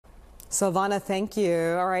Silvana, thank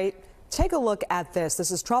you. All right, take a look at this.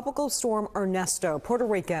 This is Tropical Storm Ernesto. Puerto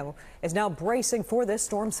Rico is now bracing for this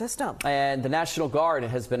storm system. And the National Guard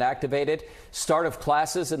has been activated. Start of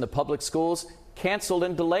classes in the public schools canceled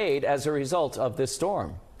and delayed as a result of this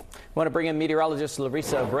storm. I want to bring in meteorologist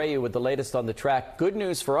Llarisa Abreu with the latest on the track. Good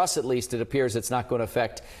news for us, at least. It appears it's not going to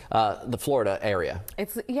affect the Florida area.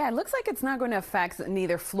 It looks like it's not going to affect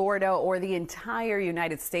neither Florida or the entire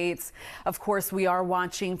United States. Of course, we are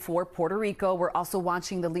watching for Puerto Rico. We're also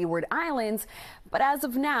watching the Leeward Islands. But as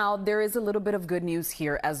of now, there is a little bit of good news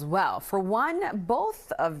here as well. For one,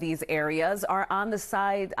 both of these areas are on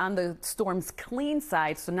the storm's clean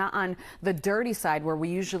side, so not on the dirty side where we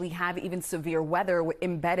usually have even severe weather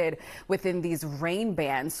embedded within these rain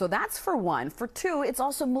bands. So that's for one. For two, it's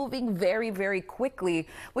also moving very, very quickly,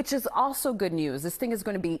 which is also good news. This thing is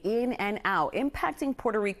going to be in and out, impacting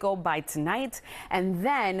Puerto Rico by tonight, and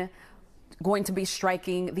then going to be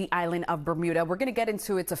striking the island of Bermuda. We're going to get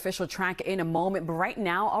into its official track in a moment, but right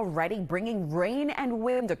now already bringing rain and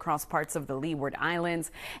wind across parts of the Leeward Islands.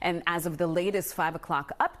 And as of the latest 5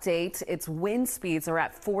 o'clock update, its wind speeds are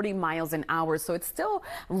at 40 miles an hour. So it's still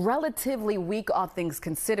relatively weak, all things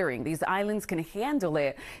considering. These islands can handle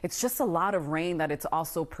it. It's just a lot of rain that it's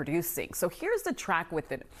also producing. So here's the track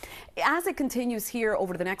with it. As it continues here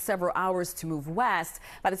over the next several hours to move west,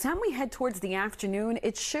 by the time we head towards the afternoon,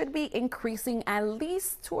 it should be increasing at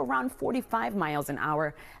least to around 45 miles an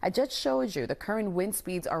hour. I just showed you the current wind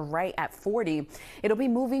speeds are right at 40. It'll be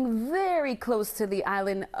moving very close to the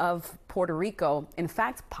island of Puerto Rico. In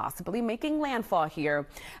fact, possibly making landfall here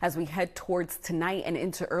as we head towards tonight and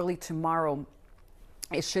into early tomorrow.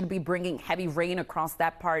 It should be bringing heavy rain across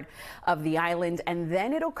that part of the island, and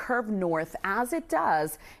then it'll curve north. As it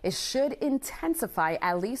does, it should intensify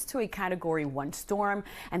at least to a Category 1 storm,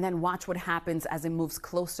 and then watch what happens as it moves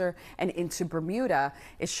closer and into Bermuda.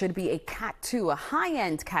 It should be a Cat 2, a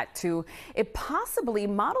high-end Cat 2. It possibly,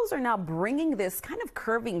 models are now bringing this kind of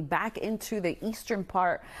curving back into the eastern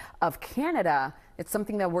part of Canada. It's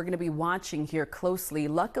something that we're going to be watching here closely.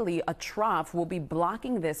 Luckily, a trough will be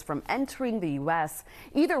blocking this from entering the U.S.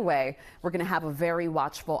 Either way, we're going to have a very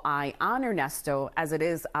watchful eye on Ernesto, as it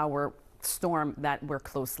is our storm that we're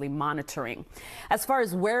closely monitoring. As far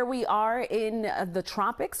as where we are in the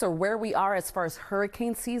tropics, or where we are as far as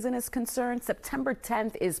hurricane season is concerned, September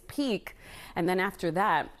 10th is peak, and then after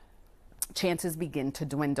that, chances begin to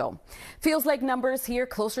dwindle. Feels like numbers here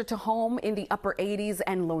closer to home in the upper 80s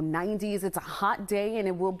and low 90s. It's a hot day, and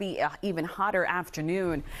it will be an even hotter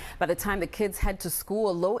afternoon. By the time the kids head to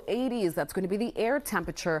school, low 80s, that's going to be the air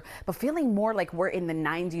temperature, but feeling more like we're in the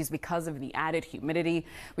 90s because of the added humidity.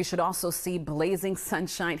 We should also see blazing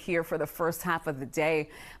sunshine here for the first half of the day.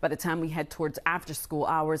 By the time we head towards after school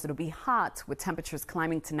hours, it'll be hot with temperatures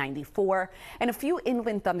climbing to 94, and a few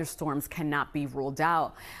inland thunderstorms cannot be ruled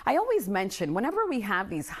out. I always mention whenever we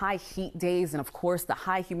have these high heat days and of course the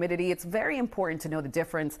high humidity, it's very important to know the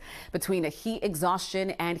difference between a heat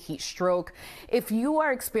exhaustion and heat stroke. If you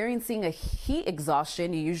are experiencing a heat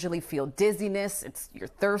exhaustion, you usually feel dizziness, you're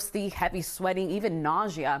thirsty, heavy sweating, even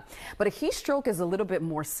nausea. But a heat stroke is a little bit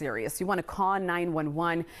more serious. You want to call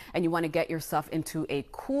 911 and you want to get yourself into a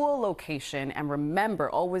cool location, and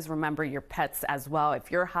remember, always remember your pets as well.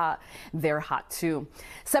 If you're hot, they're hot too.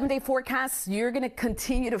 7-day forecast, you're going to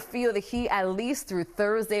continue to feel the heat at least through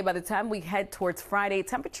Thursday. By the time we head towards Friday,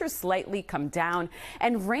 temperatures slightly come down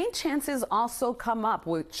and rain chances also come up,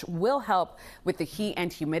 which will help with the heat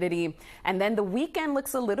and humidity. And then the weekend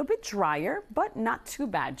looks a little bit drier, but not too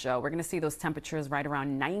bad, Joe. We're going to see those temperatures right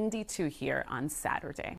around 92 here on Saturday.